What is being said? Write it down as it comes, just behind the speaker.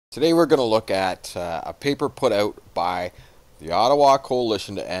Today we're going to look at a paper put out by the Ottawa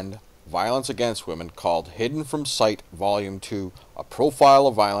Coalition to End Violence Against Women called Hidden from Sight Volume 2, A Profile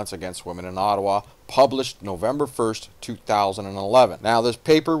of Violence Against Women in Ottawa, published November 1st, 2011. Now this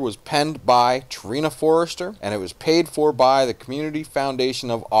paper was penned by Trina Forrester and it was paid for by the Community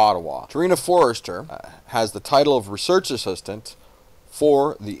Foundation of Ottawa. Trina Forrester has the title of Research Assistant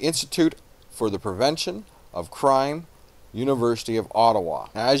for the Institute for the Prevention of Crime, University of Ottawa.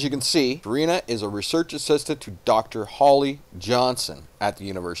 Now, as you can see, Trina is a research assistant to Dr. Holly Johnson at the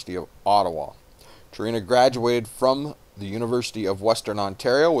University of Ottawa. Trina graduated from the University of Western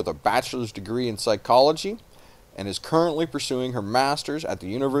Ontario with a bachelor's degree in psychology and is currently pursuing her master's at the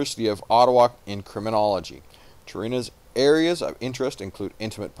University of Ottawa in criminology. Trina's areas of interest include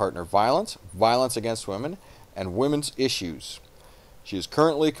intimate partner violence, violence against women, and women's issues. She is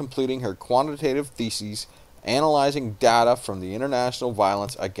currently completing her quantitative thesis analyzing data from the International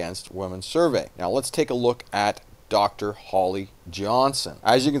Violence Against Women Survey. Now let's take a look at Dr. Holly Johnson.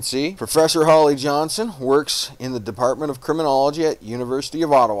 As you can see, Professor Holly Johnson works in the Department of Criminology at University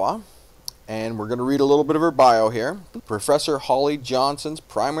of Ottawa, and we're going to read a little bit of her bio here. Professor Holly Johnson's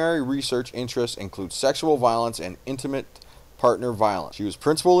primary research interests include sexual violence and intimate partner violence. She was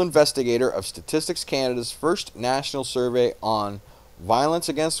principal investigator of Statistics Canada's first national survey on violence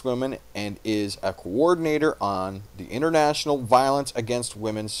against women and is a coordinator on the International Violence Against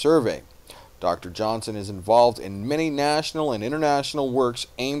Women Survey. Dr. Johnson is involved in many national and international works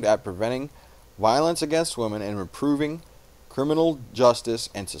aimed at preventing violence against women and improving criminal justice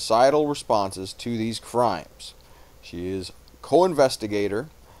and societal responses to these crimes. She is co-investigator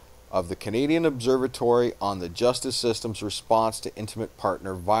of the Canadian Observatory on the Justice System's response to intimate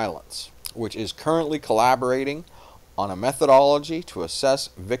partner violence, which is currently collaborating on a methodology to assess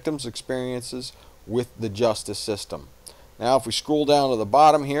victims' experiences with the justice system. Now if we scroll down to the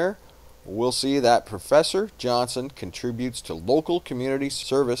bottom here, we'll see that Professor Johnson contributes to local community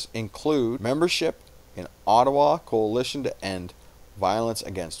service include membership in Ottawa Coalition to End Violence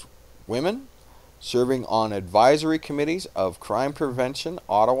Against Women, serving on advisory committees of Crime Prevention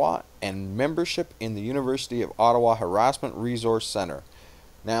Ottawa, and membership in the University of Ottawa Harassment Resource Center.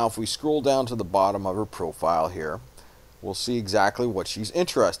 Now if we scroll down to the bottom of her profile here, we'll see exactly what she's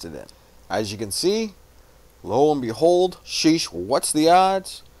interested in. As you can see, lo and behold, sheesh, what's the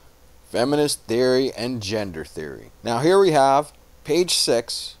odds? Feminist theory and gender theory. Now here we have page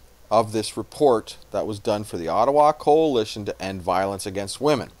 6 of this report that was done for the Ottawa Coalition to End Violence Against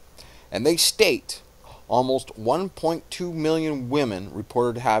Women. And they state almost 1.2 million women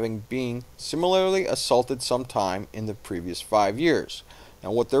reported having been similarly assaulted sometime in the previous 5 years.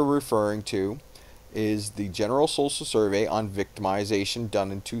 Now what they're referring to is the General Social Survey on Victimization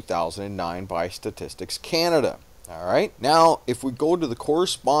done in 2009 by Statistics Canada. Alright, now if we go to the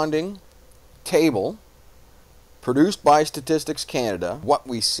corresponding table produced by Statistics Canada, what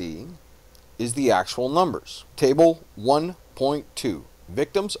we see is the actual numbers. Table 1.2,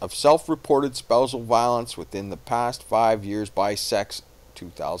 victims of self-reported spousal violence within the past 5 years by sex,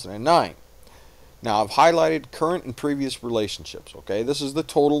 2009. Now I've highlighted current and previous relationships, okay? This is the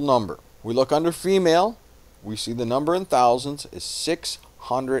total number. We look under female, we see the number in thousands is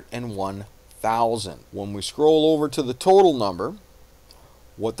 601,000. When we scroll over to the total number,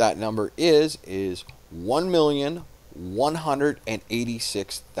 what that number is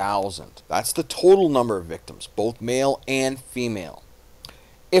 1,186,000. That's the total number of victims, both male and female.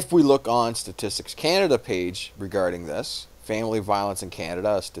 If we look on Statistics Canada page regarding this, Family Violence in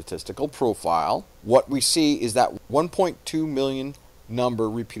Canada, a statistical profile, what we see is that 1.2 million number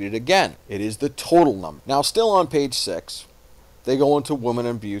repeated again. It is the total number. Now still on page 6, they go into women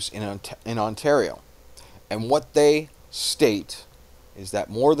abuse in Ontario. And what they state is that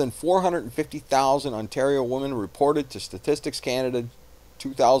more than 450,000 Ontario women reported to Statistics Canada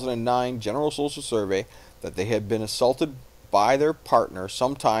 2009 General Social Survey that they had been assaulted by their partner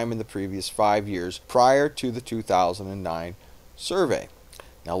sometime in the previous 5 years prior to the 2009 survey.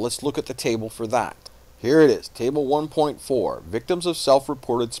 Now let's look at the table for that. Here it is, Table 1.4, victims of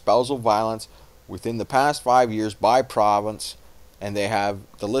self-reported spousal violence within the past 5 years by province, and they have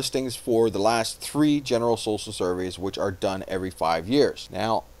the listings for the last 3 General Social Surveys, which are done every 5 years.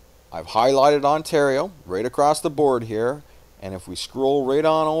 Now, I've highlighted Ontario right across the board here, and if we scroll right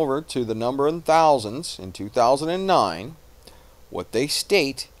on over to the number in thousands in 2009, what they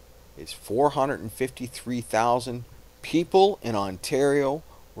state is 453,000 people in Ontario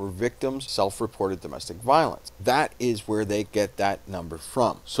were victims of self-reported domestic violence. That is where they get that number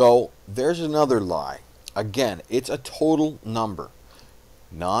from. So there's another lie. Again, it's a total number.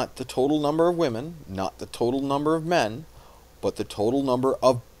 Not the total number of women, not the total number of men, but the total number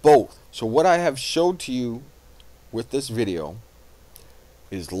of both. So what I have showed to you with this video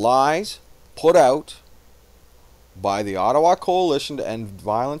is lies put out by the Ottawa Coalition to End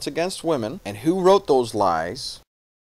Violence Against Women, and who wrote those lies